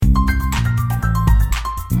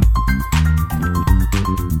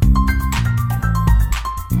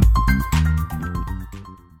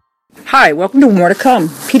Hi, welcome to More to Come,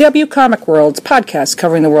 PW Comic World's podcast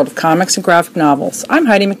covering the world of comics and graphic novels. I'm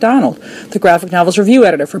Heidi McDonald, the graphic novels review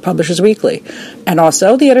editor for Publishers Weekly, and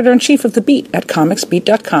also the editor-in-chief of The Beat at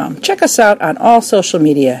comicsbeat.com. Check us out on all social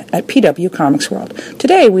media at PW Comics World.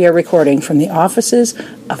 Today we are recording from the offices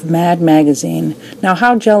of Mad Magazine. Now,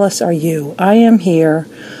 how jealous are you? I am here.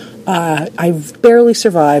 I've barely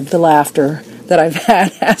survived the laughter that I've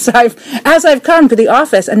had as I've come to the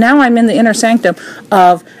office, and now I'm in the inner sanctum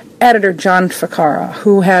of editor John Ficarra,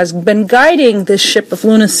 who has been guiding this ship of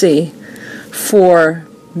lunacy for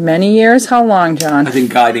many years. How long, John? I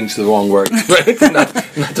think guiding's the wrong word. not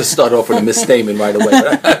to start off with a misstatement right away.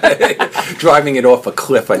 But driving it off a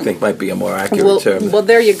cliff, I think, might be a more accurate term. Well,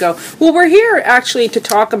 there you go. Well, we're here actually to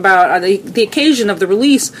talk about the occasion of the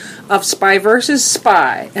release of Spy vs.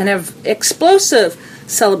 Spy, an explosive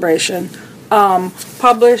celebration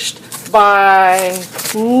published by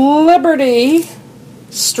Liberty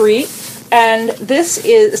Street, and this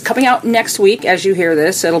is coming out next week. As you hear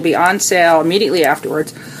this, it'll be on sale immediately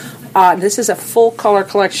afterwards. This is a full color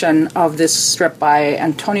collection of this strip by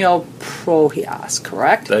Antonio Prohias,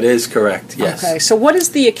 correct? That is correct, yes. Okay, so what is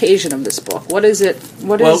the occasion of this book? What is it?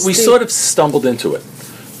 We sort of stumbled into it.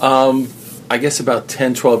 I guess about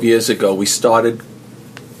 10, 12 years ago, we started,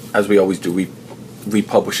 as we always do,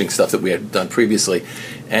 republishing stuff that we had done previously,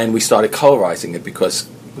 and we started colorizing it because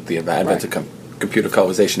with the advent of computer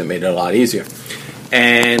colorization, it made it a lot easier.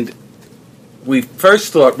 And we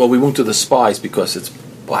first thought, well, we won't do the spies because it's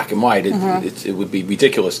black and white. It would be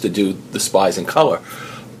ridiculous to do the spies in color.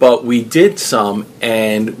 But we did some,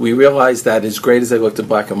 and we realized that as great as they looked in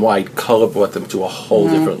black and white, color brought them to a whole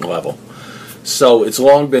different level. So it's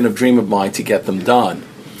long been a dream of mine to get them done,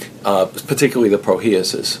 particularly the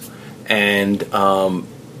Prohiases. And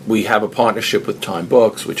we have a partnership with Time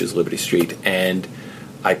Books, which is Liberty Street, and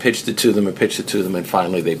I pitched it to them, and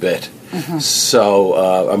finally they bit.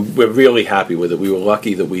 So we're really happy with it. We were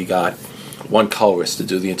lucky that we got one colorist to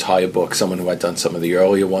do the entire book, someone who had done some of the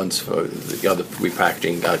earlier ones for the other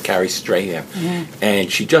repackaging, Carrie Strahan.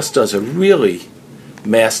 And she just does a really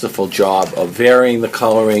masterful job of varying the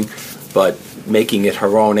coloring, but making it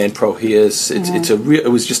her own and Prohias. It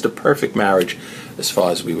was just a perfect marriage as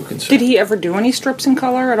far as we were concerned. Did he ever do any strips in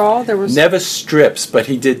color at all? Never strips, but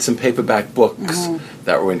he did some paperback books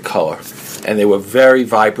that were in color. And they were very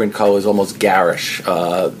vibrant colors, almost garish.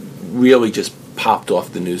 Really just popped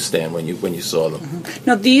off the newsstand when you saw them.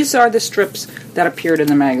 Now, these are the strips that appeared in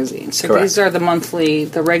the magazine. So correct. These are the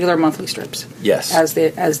regular monthly strips. Yes. As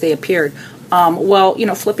they appeared. Well,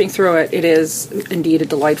 flipping through it, it is indeed a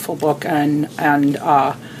delightful book, and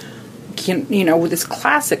with this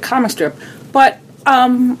classic comic strip. But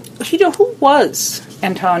who was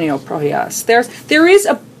Antonio Prohias? There is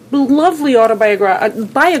a lovely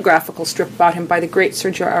biographical strip about him by the great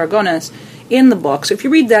Sergio Aragonés in the book. So if you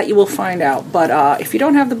read that, you will find out. But if you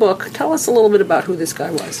don't have the book, tell us a little bit about who this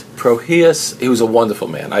guy was. Prohias, he was a wonderful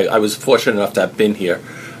man. I was fortunate enough to have been here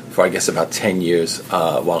for, I guess, about 10 years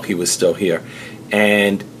while he was still here.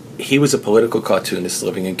 And he was a political cartoonist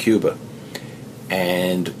living in Cuba.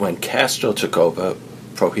 And when Castro took over,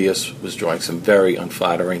 Prohias was drawing some very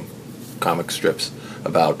unflattering comic strips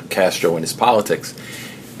about Castro and his politics.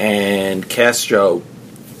 And Castro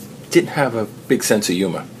didn't have a big sense of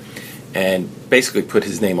humor and basically put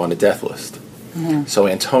his name on a death list. So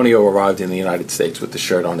Antonio arrived in the United States with the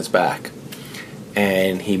shirt on his back.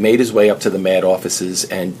 And he made his way up to the MAD offices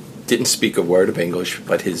and didn't speak a word of English,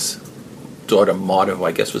 but his daughter Marta, who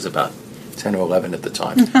I guess was about 10 or 11 at the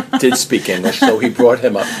time, did speak English, so he brought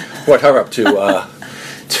her up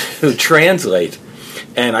to translate.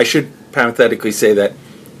 And I should parenthetically say that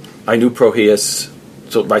I knew Prohias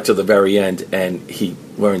right to the very end, and he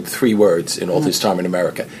learned 3 words in all his time in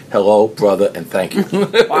America: hello, brother, and thank you.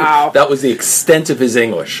 Wow. That was the extent of his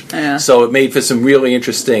English. Yeah. So it made for some really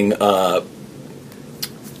interesting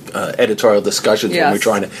editorial discussions when we were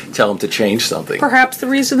trying to tell him to change something. Perhaps the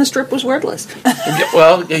reason the strip was wordless.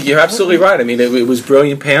 Well, you're absolutely right. I mean, it was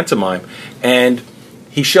brilliant pantomime. And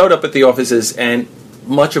he showed up at the offices, and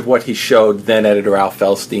much of what he showed then editor Al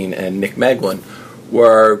Feldstein and Nick Meglin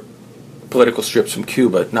were political strips from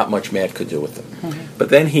Cuba. Not much Mad could do with them. But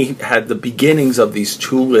then he had the beginnings of these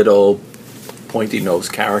 2 little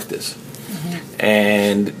pointy-nosed characters.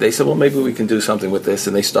 And they said, well, maybe we can do something with this.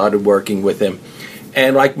 And they started working with him.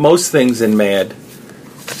 And like most things in Mad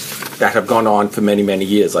that have gone on for many, many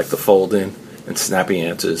years, like the Fold-In and Snappy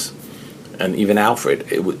Answers, and even Alfred,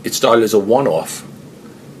 it started as a one-off.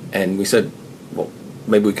 And we said, well,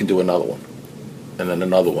 maybe we can do another one. And then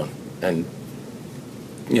another one. And,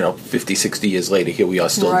 50, 60 years later, here we are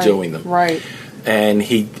still doing them. Right. And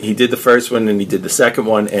he did the first one, and he did the second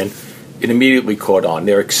one, and it immediately caught on.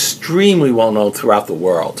 They're extremely well known throughout the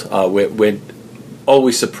world. We're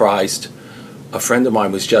always surprised. A friend of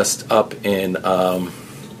mine was just up in not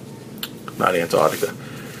Antarctica,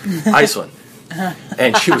 Iceland,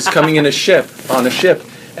 and she was coming in on a ship,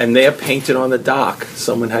 and there painted on the dock,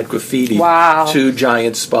 someone had graffitied Wow. 2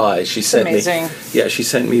 giant spies. She sent amazing. me, yeah, she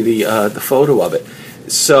sent me the photo of it.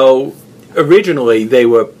 So originally they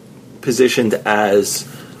were positioned as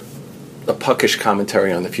a puckish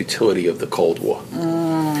commentary on the futility of the Cold War.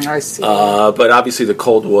 I see. But obviously the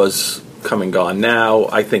Cold War's come and gone now.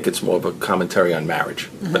 I think it's more of a commentary on marriage.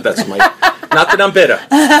 But that's my... not that I'm bitter.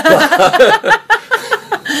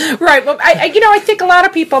 Right. Well, I think a lot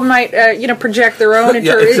of people might, project their own.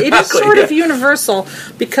 Yeah, exactly, it is sort of yeah. universal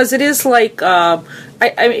because it is like,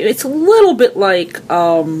 it's a little bit like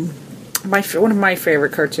one of my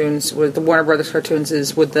favorite cartoons with the Warner Brothers cartoons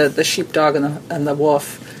is with the sheepdog and the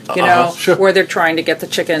wolf. Sure. Where they're trying to get the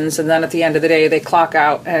chickens, and then at the end of the day they clock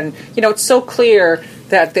out, and it's so clear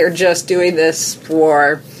that they're just doing this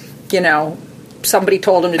for, somebody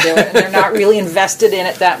told them to do it, and they're not really invested in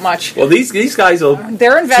it that much. Well, these guys are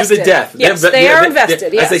They're invested. to the death. Yes, they are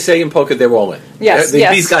invested. Yes. As they say in poker, they're all in. Yes,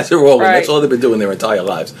 These guys are all in. Right. That's all they've been doing their entire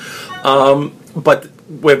lives. But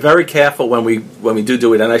we're very careful when we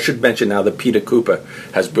do it. And I should mention now that Peter Cooper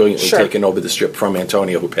has brilliantly taken over the strip from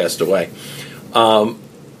Antonio, who passed away.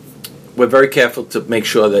 We're very careful to make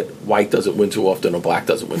sure that white doesn't win too often or black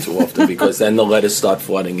doesn't win too often, because then the letters start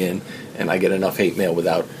flooding in, and I get enough hate mail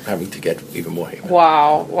without having to get even more hate mail.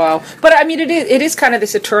 Wow. But I mean, it is kind of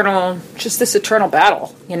this eternal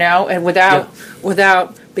battle, and without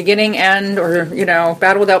beginning, end, or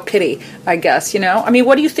battle without pity, I guess. I mean,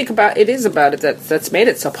 what do you think about it that's made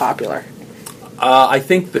it so popular? I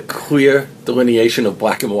think the clear delineation of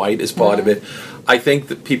black and white is part of it. I think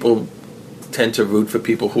that people tend to root for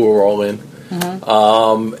people who are all in.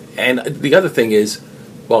 And the other thing is,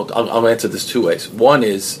 well, I'll answer this 2 ways. One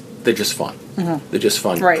is they're just fun. They're just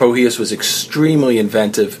fun. Right. Prohius was extremely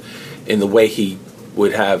inventive in the way he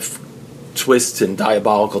would have twists and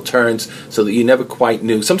diabolical turns so that you never quite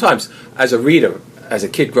knew. Sometimes, as a reader, as a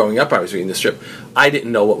kid growing up, I was reading the strip. I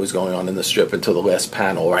didn't know what was going on in the strip until the last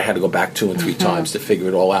panel, or I had to go back 2 and 3 times to figure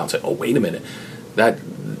it all out and say, oh, wait a minute.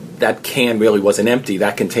 That can really wasn't empty.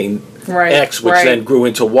 That contained X, which then grew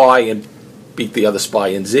into Y and beat the other spy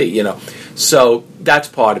in Z, So that's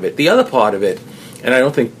part of it. The other part of it, and I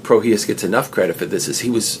don't think Prohius gets enough credit for this, is he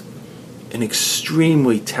was an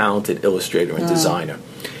extremely talented illustrator and designer.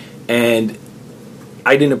 And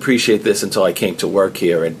I didn't appreciate this until I came to work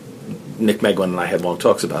here, and Nick Meglin and I had long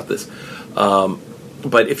talks about this.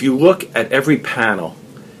 But if you look at every panel,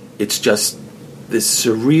 it's just this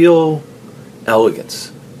surreal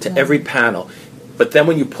elegance to every panel. But then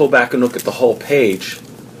when you pull back and look at the whole page,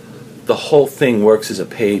 the whole thing works as a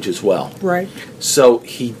page as well. Right. So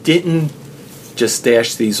he didn't just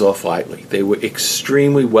dash these off lightly. They were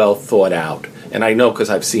extremely well thought out. And I know because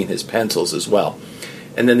I've seen his pencils as well.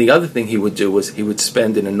 And then the other thing he would do was he would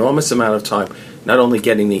spend an enormous amount of time not only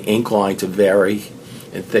getting the ink line to vary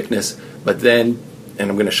in thickness, but then, and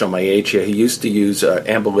I'm going to show my age here, he used to use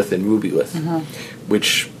amberlith and rubylith,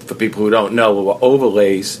 which, for people who don't know, were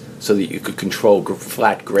overlays so that you could control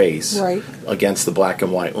flat grays against the black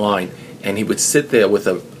and white line. And he would sit there with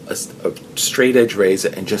a straight edge razor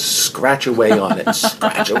and just scratch away on it,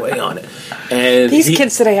 scratch away on it. And these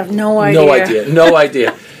kids today have no idea. No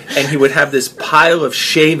idea. And he would have this pile of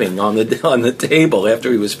shaving on the table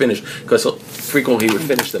after he was finished, because frequently he would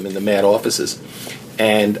finish them in the mad offices.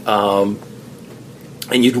 And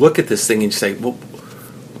you'd look at this thing and you'd say, well,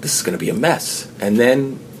 this is going to be a mess. And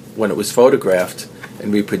then when it was photographed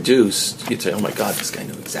and reproduced, you'd say, oh my God, this guy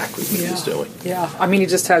knew exactly what he was doing. Yeah, I mean, he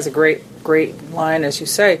just has a great line, as you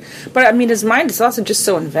say. But I mean, his mind is also just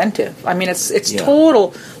so inventive. I mean, it's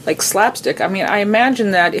total like slapstick. I mean, I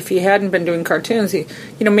imagine that if he hadn't been doing cartoons, he,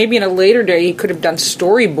 maybe in a later day he could have done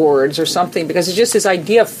storyboards or something, because it's just his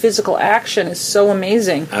idea of physical action is so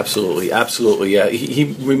amazing. Absolutely. Yeah,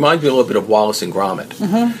 he reminds me a little bit of Wallace and Gromit.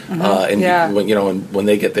 When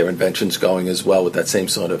they get their inventions going as well, with that same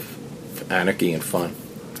sort of anarchy and fun.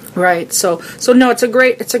 Right. So no, it's a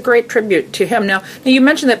great tribute to him. Now you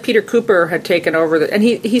mentioned that Peter Cooper had taken over and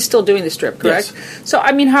he's still doing the strip, correct? Yes. So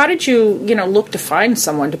I mean, how did you look to find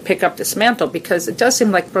someone to pick up this mantle? Because it does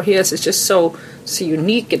seem like Prohius is just so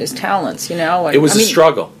unique in his talents, And, it was a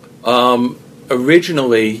struggle.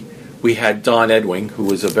 Originally, we had Don Edwing, who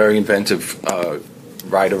was a very inventive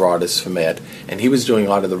writer artist for Mad, and he was doing a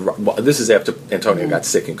lot of the. This is after Antonio got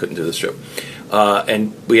sick and couldn't do the strip,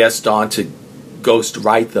 and we asked Don to ghost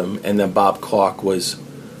write them, and then Bob Clark was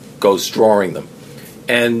ghost drawing them.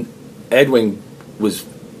 And Edwin was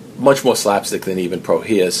much more slapstick than even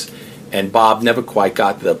Proheus, and Bob never quite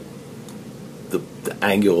got the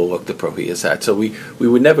angular look that Proheus had. So we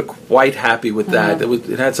were never quite happy with that.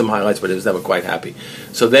 It had some highlights, but it was never quite happy.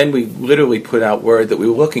 So then we literally put out word that we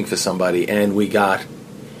were looking for somebody, and we got,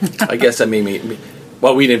 I guess I mean,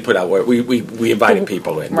 well, we didn't put out word. We invited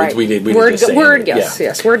people in. Right. We didn't word, just say word, anything.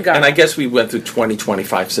 yes, word got. And I guess we went through 20,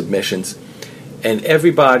 25 submissions, and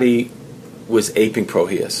everybody was aping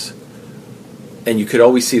Proheus. And you could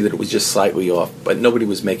always see that it was just slightly off, but nobody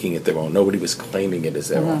was making it their own. Nobody was claiming it as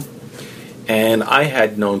their own. And I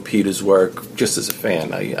had known Peter's work just as a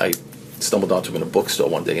fan. I stumbled onto him in a bookstore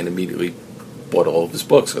one day and immediately bought all of his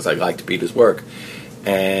books because I liked Peter's work.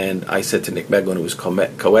 And I said to Nick Meglin, who was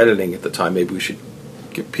co-editing at the time, maybe we should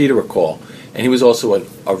give Peter a call. And he was also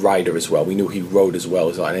a writer as well. We knew he wrote as well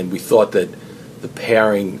as I, and we thought that the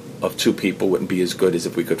pairing of two people wouldn't be as good as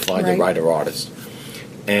if we could find a writer-artist.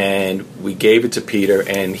 And we gave it to Peter,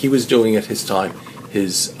 and he was doing at his time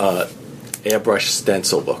his airbrush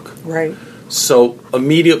stencil look. Right. So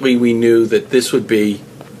immediately we knew that this would be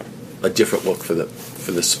a different look for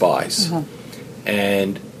the spies,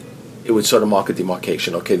 and it would sort of mark a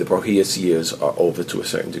demarcation. Okay, the Proheus years are over to a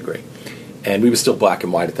certain degree, and we were still black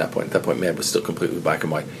and white at that point. At that point, Mad was still completely black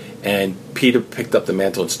and white. And Peter picked up the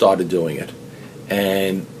mantle and started doing it,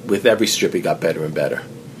 and with every strip, he got better and better.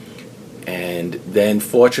 And then,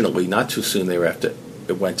 fortunately, not too soon thereafter,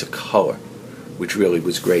 it went to color, which really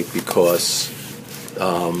was great because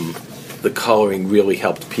the coloring really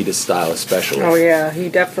helped Peter's style, especially. Oh yeah, he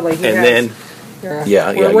definitely. Then, we're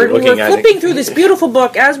flipping through this beautiful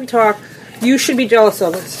book as we talk. You should be jealous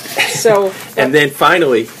of us. So, and then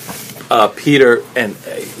finally, Peter and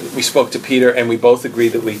we spoke to Peter, and we both agreed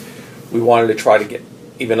that we wanted to try to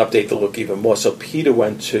update the look even more. So Peter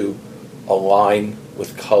went to a line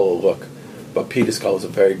with color look, but Peter's colors are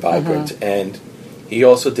very vibrant, and he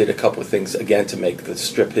also did a couple of things again to make the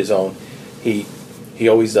strip his own. He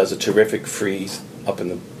always does a terrific freeze up in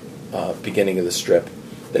the beginning of the strip.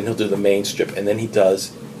 Then he'll do the main strip, and then he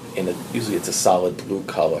does usually it's a solid blue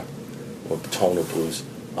color or tonal blues,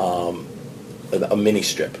 a mini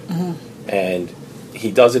strip, and he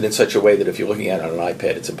does it in such a way that if you're looking at it on an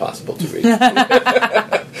iPad, it's impossible to read.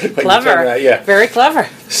 Clever, very clever.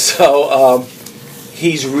 So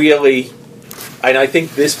he's really, and I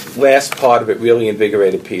think this last part of it really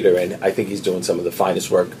invigorated Peter, and I think he's doing some of the finest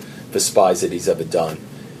work for spies that he's ever done.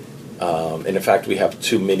 And in fact, we have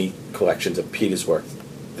 2 mini collections of Peter's work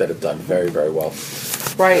that have done very, very well.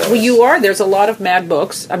 Right. Well, there's a lot of Mad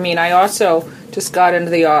books. I mean, I also just got into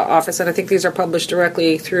the office, and I think these are published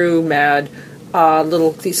directly through Mad.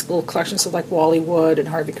 These little collections of like Wally Wood and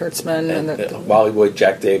Harvey Kurtzman and Wally Wood,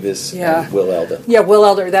 Jack Davis, and Will Elder. Yeah, Will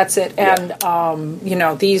Elder. That's it. And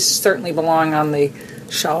these certainly belong on the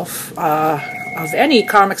shelf of any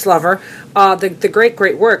comics lover. The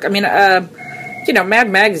great work. I mean, Mad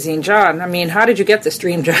Magazine, John. I mean, how did you get this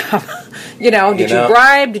dream job? Did you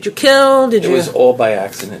bribe? Did you kill? It was all by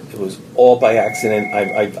accident.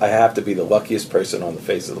 I have to be the luckiest person on the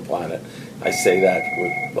face of the planet. I say that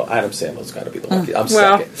Adam Sandler's got to be the luckiest. I'm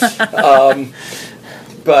second.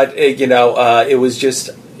 But it was just,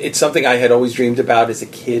 it's something I had always dreamed about as a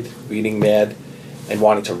kid, reading Mad and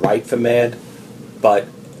wanting to write for Mad. But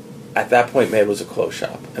at that point, Mad was a closed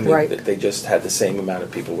shop. I mean, they just had the same amount of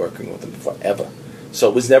people working with them forever. So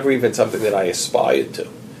it was never even something that I aspired to,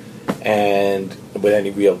 and with any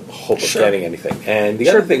real hope of getting anything. And the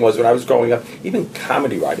other thing was, when I was growing up, even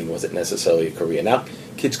comedy writing wasn't necessarily a career. Now,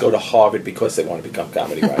 kids go to Harvard because they want to become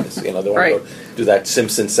comedy writers. They want to go do that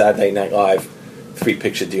Simpsons Saturday Night Live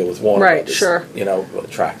 3-picture deal with Warner Brothers.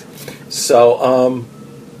 Tract. So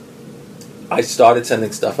I started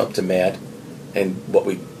sending stuff up to Mad, and what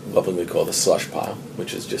we lovingly call the slush pile,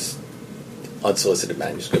 which is just unsolicited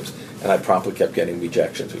manuscripts, and I promptly kept getting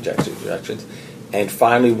rejections. And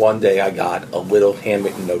finally one day I got a little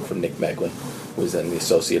handwritten note from Nick Meglin, who was then the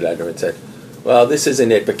associate editor, and said, well, this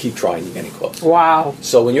isn't it, but keep trying, you're getting close. Wow.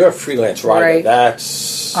 So when you're a freelance writer,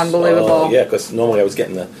 that's unbelievable. Because normally I was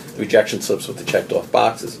getting the rejection slips with the checked off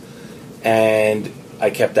boxes. And I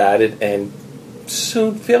kept at it, and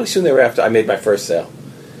fairly soon thereafter I made my first sale.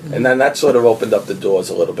 And then that sort of opened up the doors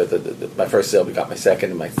a little bit. My first sale, we got my second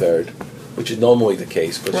and my third, which is normally the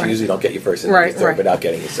case, because you usually don't get your first and your third without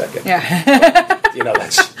getting your second. Yeah. But,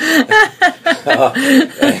 that's...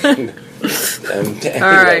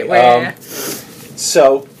 Anyway,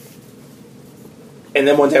 So, and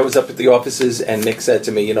then one day I was up at the offices, and Nick said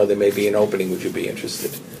to me, there may be an opening, would you be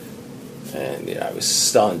interested? And I was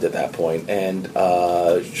stunned at that point. And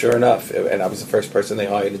sure enough, and I was the first person they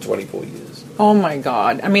hired in 24 years. Oh my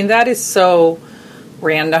God. I mean, that is so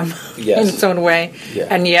random Yes. in its own way. Yeah.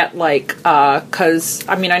 And yet, like, because,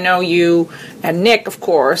 I mean, I know you and Nick, of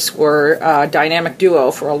course, were a dynamic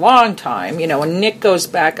duo for a long time, you know, and Nick goes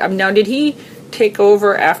back. Now, did he take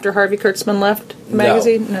over after Harvey Kurtzman left the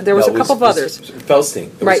magazine? No, there was a couple of others. Feldstein.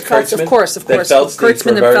 It Right, was Kurtzman, of course. then Feldstein for a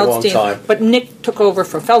Kurtzman and very long Feldstein. time. But Nick took over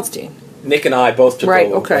from Feldstein. Nick and I both took Right,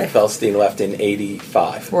 over okay. when Feldstein left in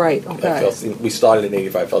 85. Right, okay. We started in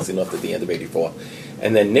 85, Feldstein left at the end of 84.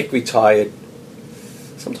 And then Nick retired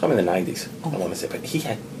sometime in the 90s, I want to say. But he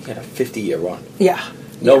had a 50-year run. Yeah.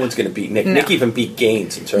 No one's going to beat Nick. No. Nick even beat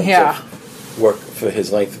Gaines in terms of work for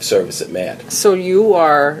his length of service at MAD. So you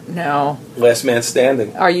are now... Last man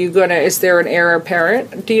standing. Are you going to... Is there an heir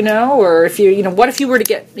apparent, do you know? Or if you... You know, what if you were to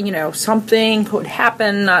get, you know, something would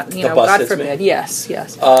happen, not, you The know, bus God hits me? forbid. Yes.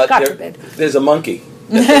 God forbid. There's a monkey.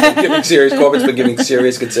 Corbett's been giving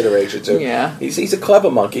serious consideration to. Yeah. He's a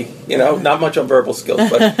clever monkey, you know, not much on verbal skills,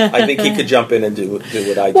 but I think he could jump in and do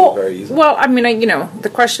what I do very easily. Well, I mean, you know, the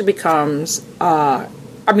question becomes, I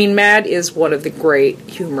mean, MAD is one of the great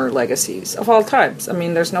humor legacies of all times. I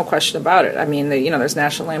mean, there's no question about it. I mean, you know, there's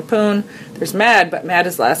National Lampoon, there's MAD, but MAD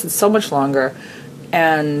has lasted so much longer.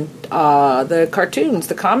 And the cartoons,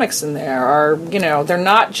 the comics in there are, you know, they're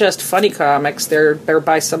not just funny comics. They're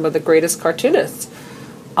by some of the greatest cartoonists.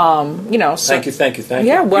 You know, so, Thank you.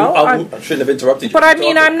 Yeah, well, I shouldn't have interrupted you. But I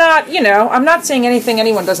mean, I'm not saying anything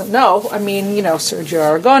anyone doesn't know. I mean, you know, Sergio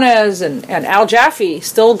Aragonés and Al Jaffe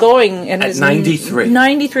still going and at 93.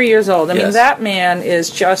 93 years old. I mean, Yes. that man is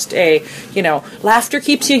just you know, laughter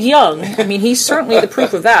keeps you young. I mean, he's certainly the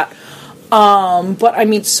proof of that. But I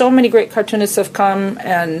mean, so many great cartoonists have come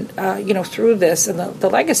and, you know, through this, and the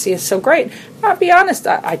legacy is so great. I'll be honest,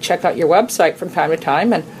 I check out your website from time to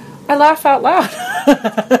time, and I laugh out loud.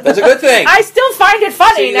 That's a good thing. I still find it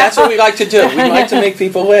funny. See, that's what we like to do. We like to make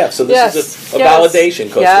people laugh. So this is a validation,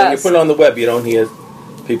 because when you put it on the web, you don't hear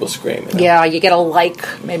people scream. You know? Yeah, you get a like,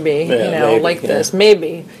 maybe, maybe, this.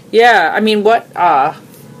 Maybe. Yeah, I mean, I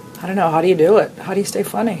don't know. How do you do it? How do you stay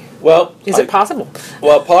funny? Well, is it possible?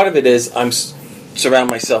 Well, part of it is I'm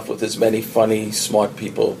surround myself with as many funny, smart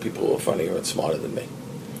people who are funnier and smarter than me,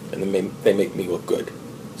 and they make me look good.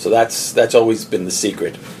 So that's always been the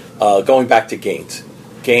secret. Going back to Gaines.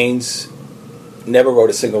 Gaines never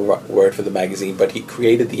wrote a single word for the magazine, but he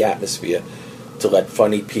created the atmosphere to let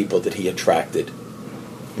funny people that he attracted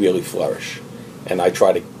really flourish. And I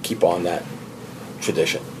try to keep on that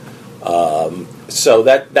tradition. So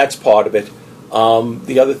that's part of it.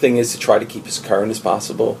 The other thing is to try to keep as current as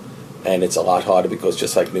possible, and it's a lot harder because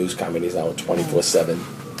just like news companies now, a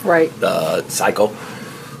 24/7 cycle.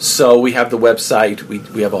 So we have the website,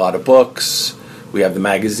 we have a lot of books, we have the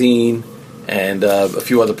magazine, and a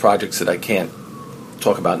few other projects that I can't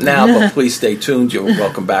talk about now, but please stay tuned. You're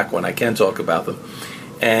welcome back when I can talk about them.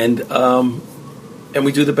 And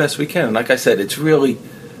we do the best we can. And like I said, it's really...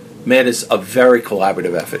 MAD is a very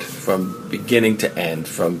collaborative effort from beginning to end,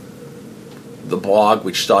 from the blog,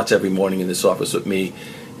 which starts every morning in this office with me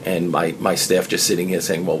and my staff just sitting here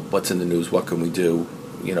saying, well, what's in the news, what can we do,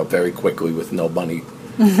 you know, very quickly with no money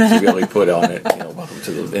to really put on it, you know, welcome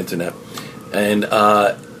to the internet. And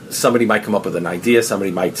somebody might come up with an idea,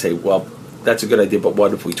 somebody might say, well, that's a good idea, but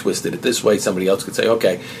what if we twisted it this way? Somebody else could say,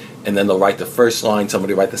 okay, and then they'll write the first line,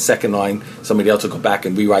 somebody write the second line, somebody else will go back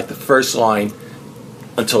and rewrite the first line,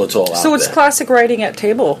 until it's all out there. So it's classic writing at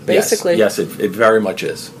table, basically. Yes, it very much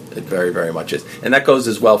is. It very, very much is. And that goes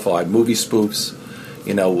as well for our movie spoofs.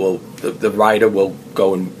 You know, the writer will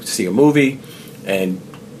go and see a movie, and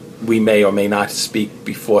we may or may not speak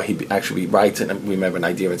before he actually writes it, and we may have an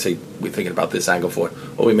idea and say, we're thinking about this angle for it.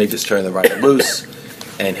 Or we may just turn the writer loose,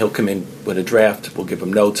 and he'll come in with a draft. We'll give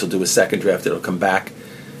him notes. He'll do a second draft. It'll come back.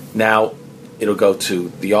 Now it'll go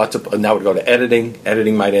to the art. Now it'll go to editing.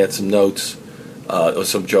 Editing might add some notes. Or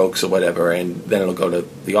some jokes or whatever, and then it'll go to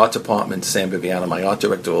the art department. Sam Viviano, my art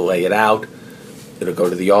director, will lay it out. It'll go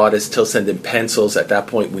to the artist. He'll send in pencils. At that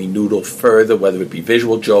point, we noodle further, whether it be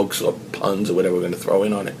visual jokes or puns or whatever we're going to throw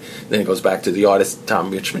in on it. Then it goes back to the artist,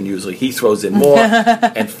 Tom Richmond. Usually he throws in more,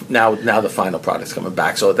 and now the final product's coming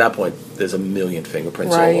back. So at that point, there's a million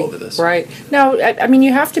fingerprints all over this. Right. Now, I mean,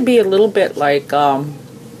 you have to be a little bit like...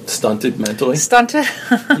 Stunted mentally? Stunted?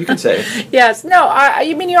 You can say it. Yes. No,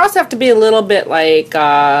 I mean, you also have to be a little bit like,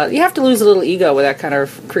 you have to lose a little ego with that kind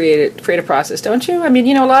of creative process, don't you? I mean,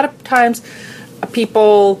 you know, a lot of times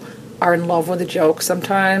people are in love with a joke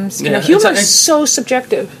sometimes. You know, humor is so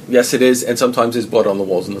subjective. Yes, it is, and sometimes there's blood on the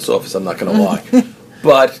walls in this office, I'm not going to lie.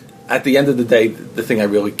 But at the end of the day, the thing I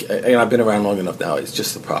really, and I've been around long enough now, it's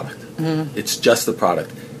just the product. Mm-hmm. It's just the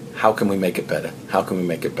product. How can we make it better? How can we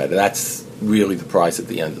make it better? That's really the prize at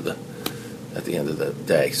the end of the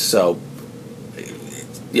day. So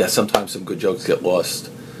yeah, sometimes some good jokes get lost.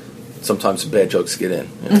 Sometimes some bad jokes get in.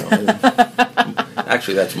 You know?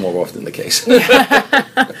 Actually, that's more often the case.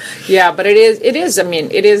 Yeah, but it is. I mean,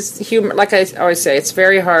 it is humor. Like I always say, it's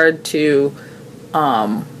very hard to,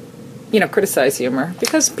 criticize humor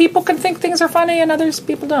because people can think things are funny and others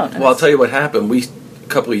people don't. Well, I'll tell you what happened. A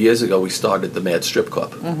couple of years ago, we started the Mad Strip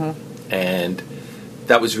Club, and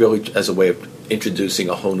that was really as a way of introducing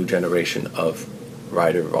a whole new generation of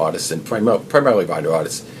writer artists and primarily writer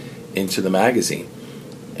artists into the magazine.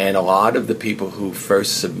 And a lot of the people who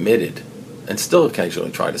first submitted, and still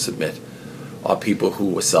occasionally try to submit, are people who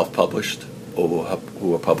were self-published or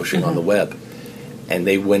who were publishing on the web. And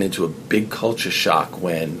they went into a big culture shock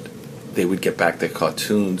when they would get back their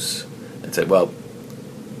cartoons and say, well,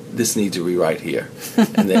 this needs a rewrite here.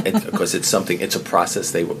 Because it's a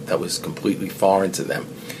process that was completely foreign to them.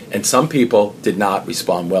 And some people did not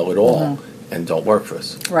respond well at all and don't work for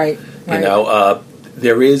us. Right. You know,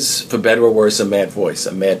 there is, for better or worse, a mad voice,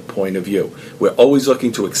 a mad point of view. We're always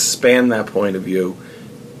looking to expand that point of view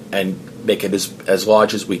and make it as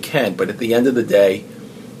large as we can. But at the end of the day,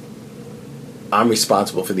 I'm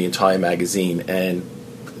responsible for the entire magazine. And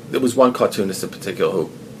there was one cartoonist in particular who,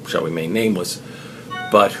 shall remain nameless,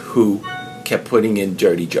 but who kept putting in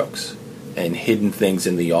dirty jokes and hidden things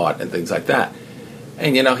in the art and things like that.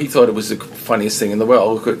 And, he thought it was the funniest thing in the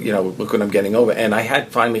world. Look what I'm getting over. And I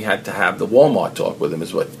finally had to have the Walmart talk with him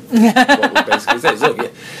is what we basically says.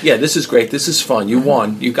 Look, yeah, this is great. This is fun. You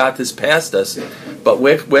won. You got this past us. But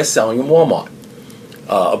we're selling in Walmart,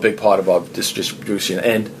 a big part of our distribution.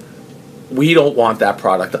 And we don't want that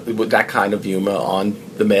product, with that kind of humor on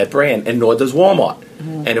the Mad brand, and nor does Walmart.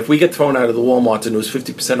 And if we get thrown out of the Walmart and lose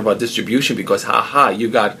 50% of our distribution because, you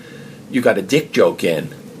got a dick joke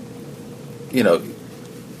in,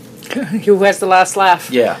 Who has the last laugh?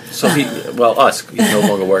 Yeah. So us. He's no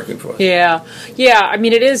longer working for us. Yeah. I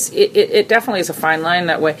mean, it is. It definitely is a fine line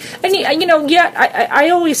that way. And I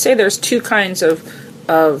always say there's two kinds of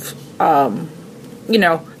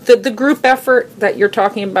the group effort that you're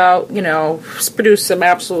talking about. Produce some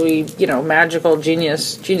absolutely magical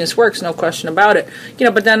genius works, no question about it.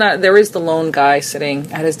 But then there is the lone guy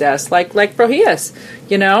sitting at his desk, like Prohias.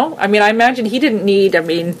 I mean, I imagine he didn't need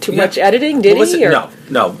too much editing, did he?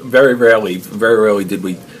 No. Very rarely did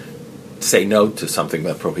we say no to something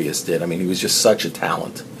that Prohias did. I mean, he was just such a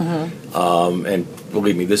talent. And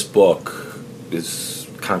believe me, this book is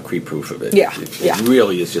concrete proof of it. Yeah. It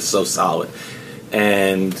really is just so solid.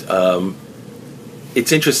 And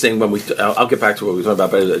it's interesting when I'll get back to what we were talking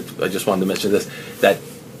about, but I just wanted to mention this, that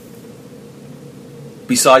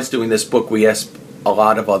besides doing this book, we asked a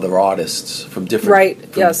lot of other artists from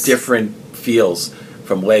different different fields,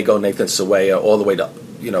 from Lego, Nathan Sawaya, all the way to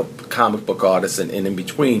comic book artists and in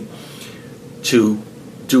between, to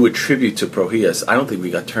do a tribute to Prohias. I don't think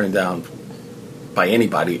we got turned down by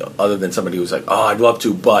anybody other than somebody who was like, oh, I'd love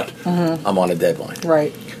to, but I'm on a deadline.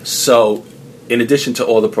 Right. So, in addition to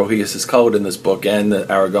all the Prohias colored in this book and the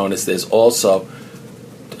Aragonis, there's also,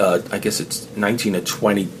 I guess it's 19 or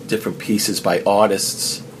 20 different pieces by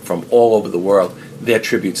artists from all over the world. They're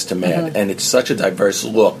tributes to Mad. And it's such a diverse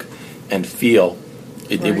look and feel.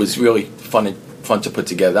 It was really fun to put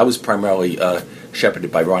together. That was primarily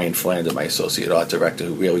shepherded by Ryan Flander, my associate art director,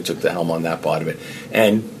 who really took the helm on that part of it.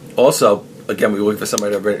 And also, again, we were looking for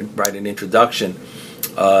somebody to write an introduction.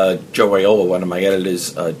 Joe Raiola, one of my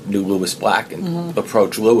editors, knew Lewis Black and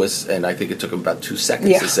approached Lewis, and I think it took him about 2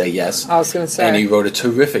 seconds to say yes. I was going to say. And he wrote a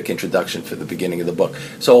terrific introduction for the beginning of the book.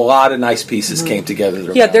 So a lot of nice pieces came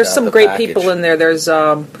together. Yeah, there's some great people in there. There's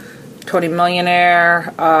Tony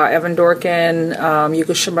Millionaire, Evan Dorkin,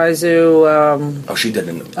 Yuko Shimizu. She did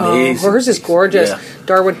an amazing hers is gorgeous. Yeah.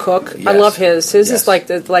 Darwin Cook. Yes. I love his. His is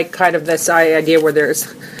like kind of this idea where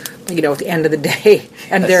there's, at the end of the day,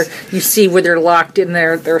 and you see where they're locked in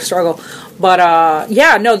their struggle. But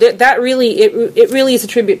that really it really is a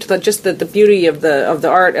tribute to the beauty of the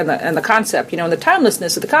art and the concept, and the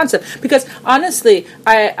timelessness of the concept. Because honestly,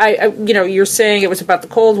 I you're saying it was about the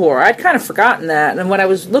Cold War. I'd kind of forgotten that, and when I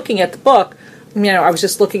was looking at the book, I was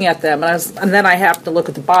just looking at them, and then I happened to look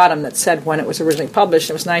at the bottom that said when it was originally published.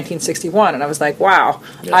 It was 1961, and I was like, wow,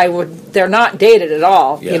 they're not dated at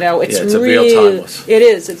all. Yeah. It's it's really, a real timeless. It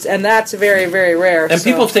is, and that's very, very rare. And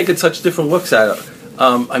people have taken such different looks at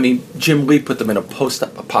it. Jim Lee put them in a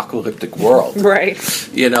post-apocalyptic world. Right.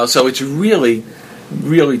 So it's really,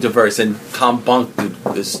 really diverse. And Tom Bunk did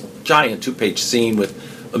this giant 2-page scene with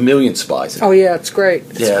a million spies. Oh yeah, it's great.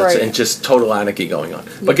 It's great. And just total anarchy going on.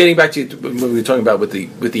 But getting back to what we were talking about with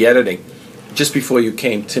the editing, just before you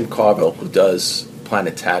came, Tim Carville, who does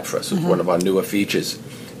Planet Tad for us, was one of our newer features,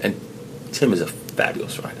 and Tim is a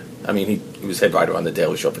fabulous writer. I mean, he was head writer on The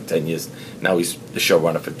Daily Show for 10 years. Now he's the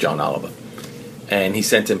showrunner for John Oliver. And he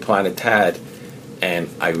sent in Planet Tad, and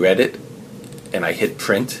I read it, and I hit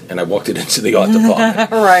print, and I walked it into the art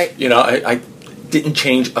department. Right. You know, I didn't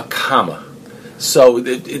change a comma. So I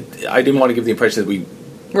didn't want to give the impression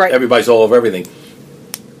that everybody's all over everything.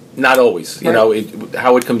 Not always. You know,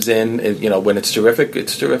 how it comes in, when it's terrific,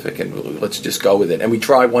 and let's just go with it. And we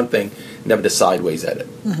try one thing, never to sideways edit.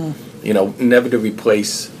 You know, never to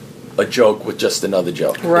replace a joke with just another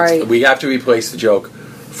joke. Right. We have to replace the joke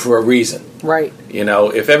for a reason. Right. You know,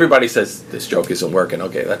 if everybody says this joke isn't working,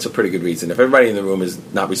 okay, that's a pretty good reason. If everybody in the room is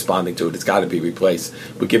not responding to it, it's got to be replaced.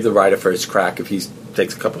 We give the writer first crack. If he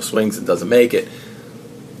takes a couple swings and doesn't make it,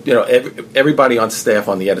 you know, everybody on staff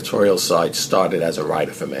on the editorial side started as a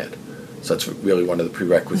writer for Mad. So that's really one of the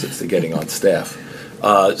prerequisites to getting on staff.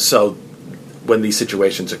 So when these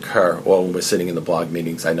situations occur, or when we're sitting in the blog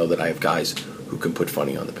meetings, I know that I have guys who can put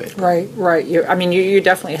funny on the paper. Right. You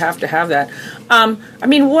definitely have to have that.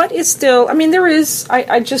 What is still... there is...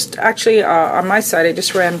 I just actually, on my side, I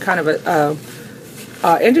just ran kind of a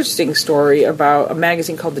interesting story about a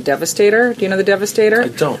magazine called The Devastator. Do you know The Devastator? I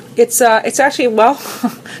don't. It's actually, well,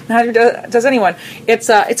 neither does anyone. It's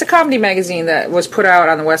a comedy magazine that was put out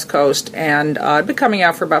on the West Coast, and it's been coming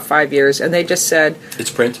out for about 5 years, and they just said... It's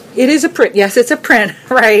print? It is a print. Yes, it's a print,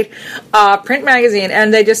 right. Print magazine,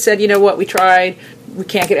 and they just said, you know what, we tried... We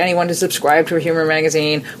can't get anyone to subscribe to a humor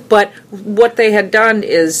magazine. But what they had done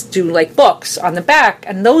is do like books on the back,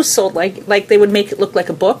 and those sold like they would make it look like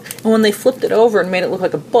a book. And when they flipped it over and made it look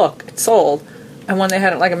like a book, it sold. And when they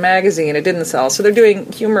had it like a magazine, it didn't sell. So they're doing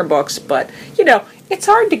humor books, but it's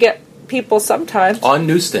hard to get people sometimes on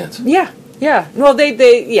newsstands. Yeah. Well,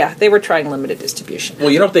 they were trying limited distribution.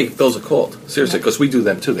 Well, you don't think those are called seriously, because we do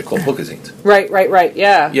them too. They're called bookazines. Right.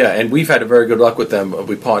 Yeah. Yeah, and we've had a very good luck with them.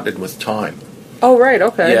 We partnered with Time. Oh, right,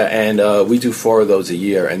 okay. Yeah, and we do 4 of those a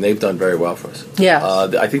year, and they've done very well for us. Yeah.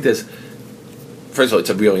 I think first of all, it's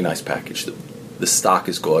a really nice package. The stock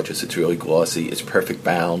is gorgeous. It's really glossy. It's perfect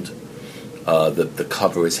bound. The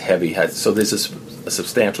cover is heavy. So there's a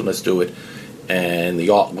substantialness to it, and the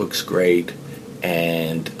art looks great,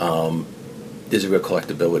 and there's a real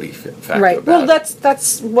collectability factor right. about it.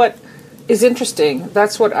 That's what is interesting.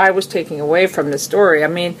 That's what I was taking away from this story.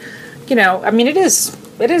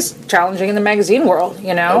 It is challenging in the magazine world,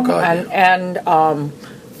 Oh, God, and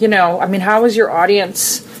how is your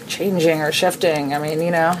audience changing or shifting?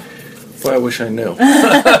 Boy, I wish I knew.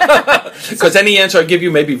 Because any answer I give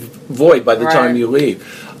you may be void by the time you leave.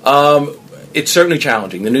 It's certainly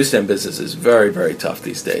challenging. The newsstand business is very, very tough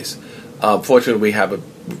these days. Fortunately, we have a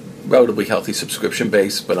relatively healthy subscription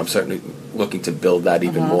base, but I'm certainly looking to build that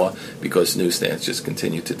even more because newsstands just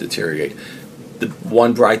continue to deteriorate. The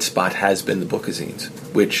one bright spot has been the bookazines,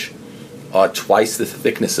 which are twice the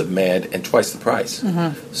thickness of Mad and twice the price.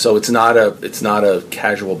 So it's not a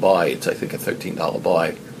casual buy. It's, I think, a $13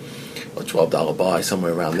 buy or $12 buy,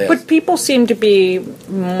 somewhere around there. But people seem to be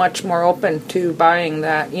much more open to buying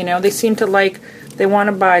that. They seem to they want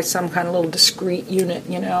to buy some kind of little discrete unit,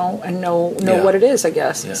 and know what it is, I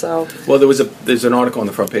guess. Yeah. So, well, there's an article on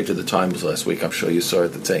the front page of the Times last week. I'm sure you saw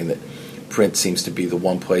it, that's saying that print seems to be the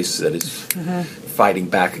one place that is fighting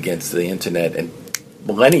back against the internet, and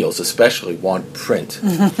millennials especially want print.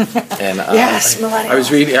 And yes, millennials.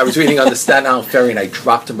 I was reading on the Staten Island ferry, and I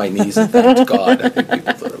dropped to my knees and thanked God. I think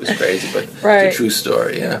people thought it was crazy, but it's a true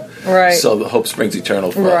story. Yeah, right. So the hope springs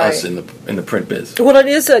eternal for us in the print biz. Well, it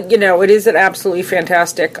is an absolutely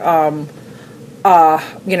fantastic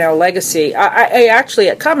legacy. I actually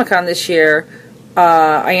at Comic-Con this year.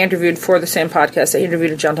 I interviewed for the same podcast. I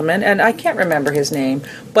interviewed a gentleman, and I can't remember his name,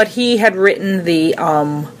 but he had written the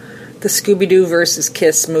Scooby-Doo versus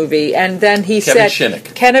Kiss movie, and then he Kevin said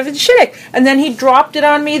Shinnick, and then he dropped it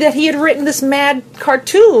on me that he had written this Mad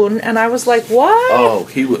cartoon, and I was like, what? Oh,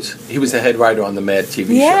 he was the head writer on the Mad TV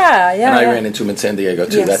show. Yeah. And I ran into him in San Diego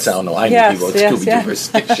too. Yes. That's how I know. I knew he wrote Scooby-Doo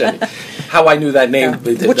versus Shinnick. How I knew that name,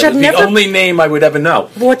 which the only name I would ever know.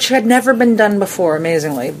 Which had never been done before,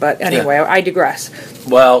 amazingly. But anyway, I digress.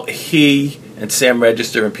 Well, he and Sam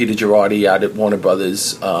Register and Peter Girardi out at Warner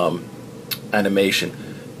Brothers Animation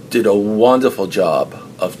did a wonderful job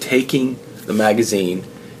of taking the magazine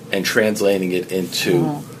and translating it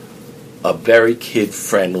into a very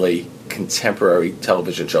kid-friendly contemporary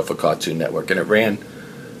television show for Cartoon Network. And it ran,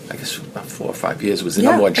 I guess, about 4 or 5 years. It was the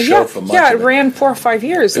number one show for much of it. Yeah, it ran 4 or 5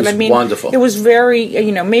 years. It was wonderful. It was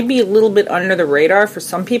very, maybe a little bit under the radar for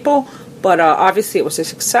some people, But obviously it was a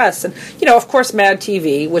success. And, of course, Mad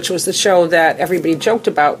TV, which was the show that everybody joked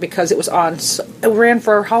about because it was on, it ran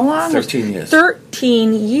for how long? 13 years.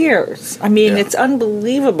 13 years. I mean, it's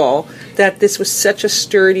unbelievable that this was such a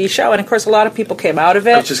sturdy show. And, of course, a lot of people came out of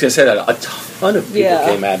it. I was just going to say that. A ton of people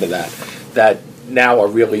came out of that now are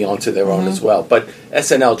really onto their own as well. But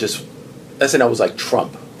SNL was like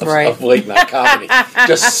Trump of late night comedy.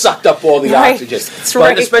 Just sucked up all the oxygen. That's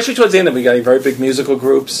but especially towards the end, we got very big musical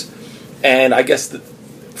groups. And I guess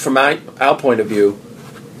from our point of view,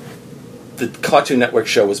 the Cartoon Network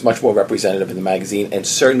show was much more representative in the magazine and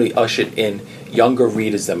certainly ushered in younger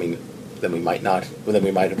readers than we might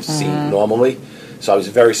have seen normally. So I was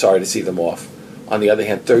very sorry to see them off. On the other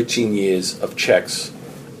hand, 13 years of checks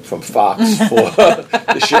from Fox for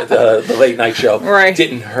the late night show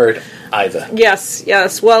didn't hurt either.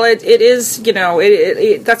 Yes. Well, it is,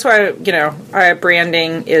 that's why,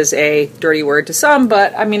 branding is a dirty word to some,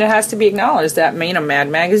 but, I mean, it has to be acknowledged that, Mad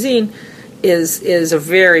Magazine is a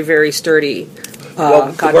very, very sturdy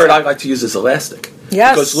the word I like to use is elastic.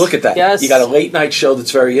 Yes. Because look at that. Yes. You got a late night show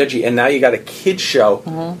that's very edgy, and now you got a kid's show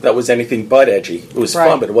that was anything but edgy. It was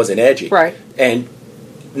fun, but it wasn't edgy. Right. And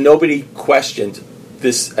nobody questioned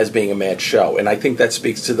this as being a mad show. And I think that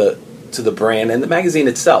speaks to the brand and the magazine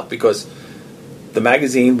itself, because the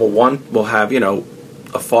magazine will have,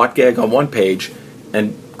 a fart gag on one page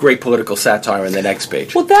and great political satire on the next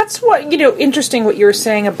page. Well, that's what, interesting what you were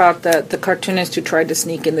saying about the cartoonist who tried to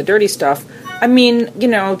sneak in the dirty stuff. I mean,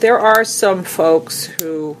 there are some folks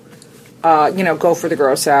who, go for the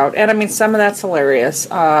gross out. And, I mean, some of that's hilarious.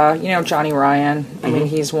 Johnny Ryan, I mean,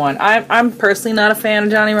 he's one. I'm personally not a fan of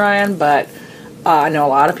Johnny Ryan, but I know a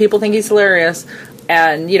lot of people think he's hilarious.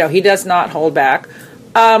 And, he does not hold back.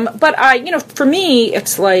 But, for me,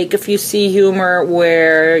 it's like if you see humor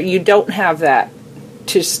where you don't have that,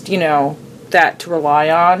 just, that to rely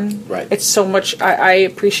on. Right. It's so much, I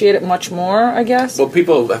appreciate it much more, I guess. Well,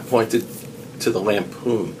 people have pointed to the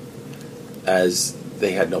Lampoon as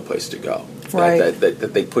they had no place to go. Right.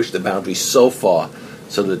 That they pushed the boundary so far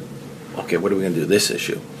so that, okay, what are we going to do this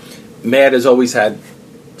issue? Mad has always had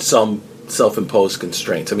some self-imposed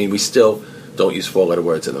constraints. I mean, we still don't use four-letter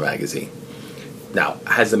words in the magazine. Now,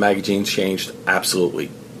 has the magazine changed?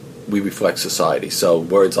 Absolutely. We reflect society, so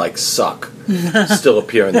words like suck still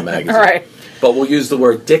appear in the magazine. Right. But we'll use the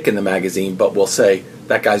word dick in the magazine, but we'll say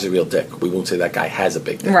that guy's a real dick. We won't say that guy has a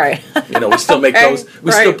big dick. Right. We still make those,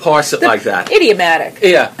 we still parse it like that. Idiomatic.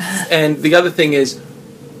 Yeah. And the other thing is,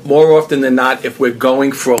 more often than not, if we're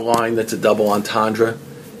going for a line that's a double entendre,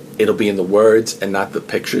 it'll be in the words and not the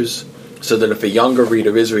pictures, so that if a younger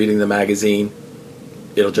reader is reading the magazine,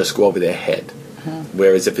 it'll just go over their head.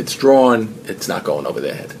 Whereas if it's drawn, it's not going over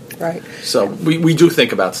their head. Right. So we do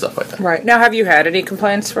think about stuff like that. Right. Now, have you had any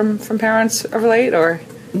complaints from parents of late, or?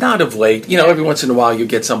 Not of late. Every once in a while you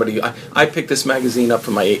get somebody. I picked this magazine up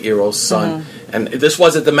for my 8-year-old son, and this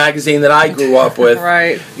wasn't the magazine that I grew up with.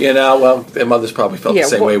 Right. Well, their mothers probably felt the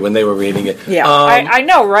same way when they were reading it. Yeah, I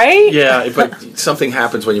know, right? Yeah, but something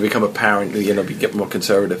happens when you become a parent. You get more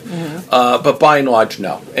conservative. But by and large,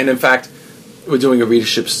 no. And in fact, we're doing a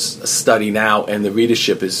readership study now, and the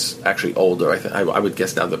readership is actually older. I would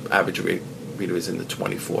guess now the average reader is in the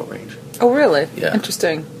 24 range. Oh, really? Yeah.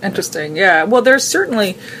 Interesting. Yeah. Well, there's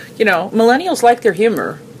certainly, millennials like their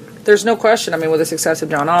humor. There's no question. I mean, with the success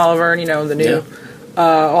of John Oliver and, the new,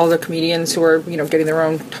 all the comedians who are, getting their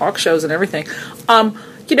own talk shows and everything.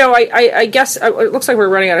 I guess it looks like we're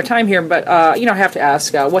running out of time here, but, I have to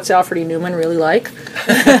ask, what's Alfred E. Newman really like?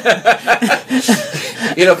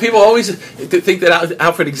 People always think that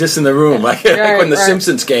Alfred exists in the room, like when the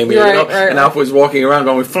Simpsons came here, and Alfred was walking around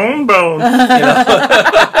going, phone bone,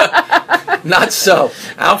 Not so.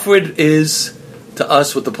 Alfred is, to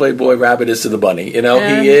us, what the Playboy Rabbit is to the bunny. He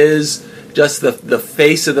is just the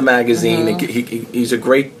face of the magazine. He's a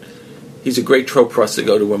great trope for us to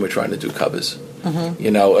go to when we're trying to do covers.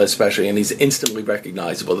 Especially, and he's instantly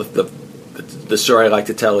recognizable. The story I like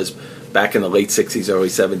to tell is back in the late 60s, early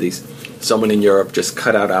 70s, someone in Europe just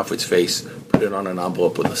cut out Alfred's face, put it on an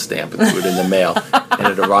envelope with a stamp, and threw it in the mail, and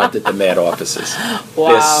it arrived at the Mad offices. Wow.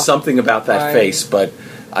 There's something about that face, but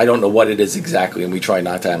I don't know what it is exactly, and we try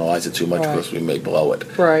not to analyze it too much because we may blow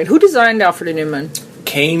it. Right. Who designed Alfred E. Newman?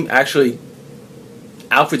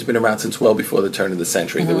 Alfred's been around since well before the turn of the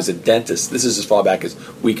century. There was a dentist, this is as far back as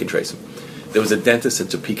we can trace him. There was a dentist in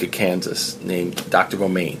Topeka, Kansas, named Dr.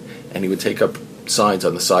 Romaine, and he would take up signs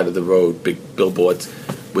on the side of the road, big billboards,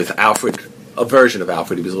 with Alfred, a version of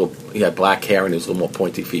Alfred. He had black hair and he was a little more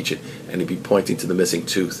pointy featured, and he'd be pointing to the missing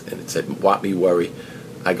tooth, and it said, "Want me worry?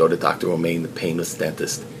 I go to Dr. Romaine, the painless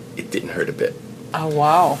dentist. It didn't hurt a bit." Oh,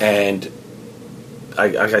 wow. And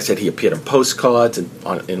like I said, he appeared on postcards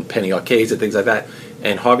and in penny arcades and things like that.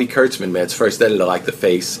 And Harvey Kurtzman, Mad's first editor, liked the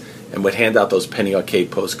face and would hand out those penny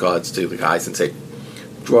arcade postcards to the guys and say,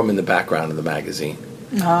 draw him in the background of the magazine.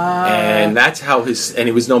 And that's how and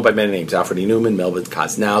he was known by many names: Alfred E. Newman, Melvin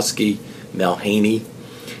Kosnowski, Mel Haney.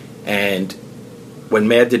 And when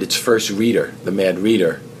Mad did its first reader, the Mad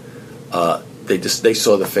Reader, they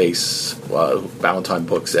saw the face. Ballantine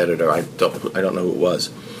Books editor, I don't know who it was,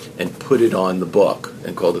 and put it on the book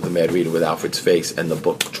and called it the Mad Reader with Alfred's face, and the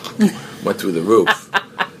book went through the roof.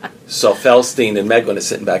 So Feldstein and Meglin are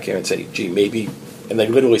sitting back here and say, "Gee, maybe," and they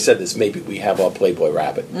literally said this, "Maybe we have our Playboy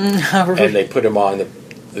Rabbit," and they put him on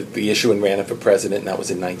the issue and ran him for president, and that was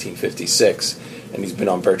in 1956, and he's been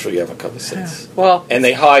on virtually every cover since. Well, and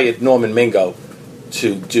they hired Norman Mingo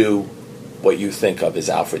to do what you think of as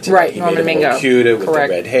Alfred today. Right, he Norman made him a little Mingo. cuter with Correct.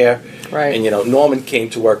 the red hair. Right. And, Norman came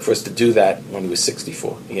to work for us to do that when he was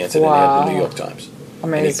 64. He answered an ad in the New York Times.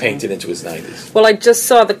 Amazing. And he painted into his 90s. Well, I just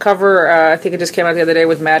saw the cover, I think it just came out the other day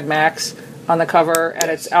with Mad Max on the cover, and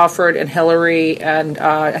it's Alfred and Hillary, and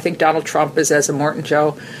I think Donald Trump is as a Morton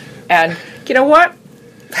Joe. And you know what?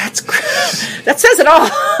 That says it all.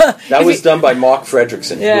 That was done by Mark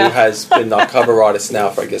Fredrickson, Yeah. who has been our cover artist now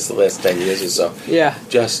for, I guess, the last 10 years or so. Yeah.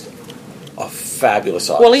 Just a fabulous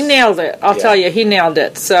artist. Well, he nailed it. I'll tell you, he nailed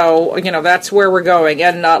it. So, that's where we're going.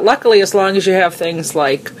 And luckily, as long as you have things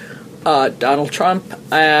like Donald Trump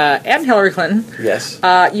and Hillary Clinton, Yes.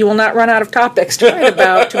 you will not run out of topics to write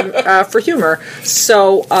about for humor.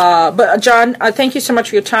 So, but John, thank you so much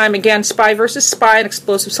for your time. Again, Spy vs. Spy, an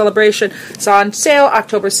explosive celebration. It's on sale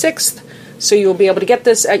October 6th. So you'll be able to get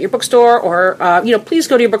this at your bookstore, or please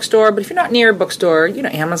go to your bookstore. But if you're not near a bookstore,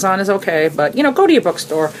 Amazon is okay. But go to your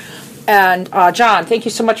bookstore. And John, thank you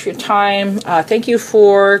so much for your time. Thank you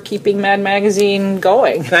for keeping Mad Magazine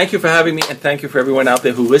going. Thank you for having me, and thank you for everyone out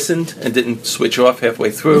there who listened and didn't switch off halfway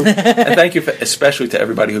through. And thank you especially to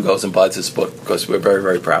everybody who goes and buys this book, because we're very,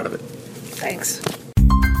 very proud of it. Thanks.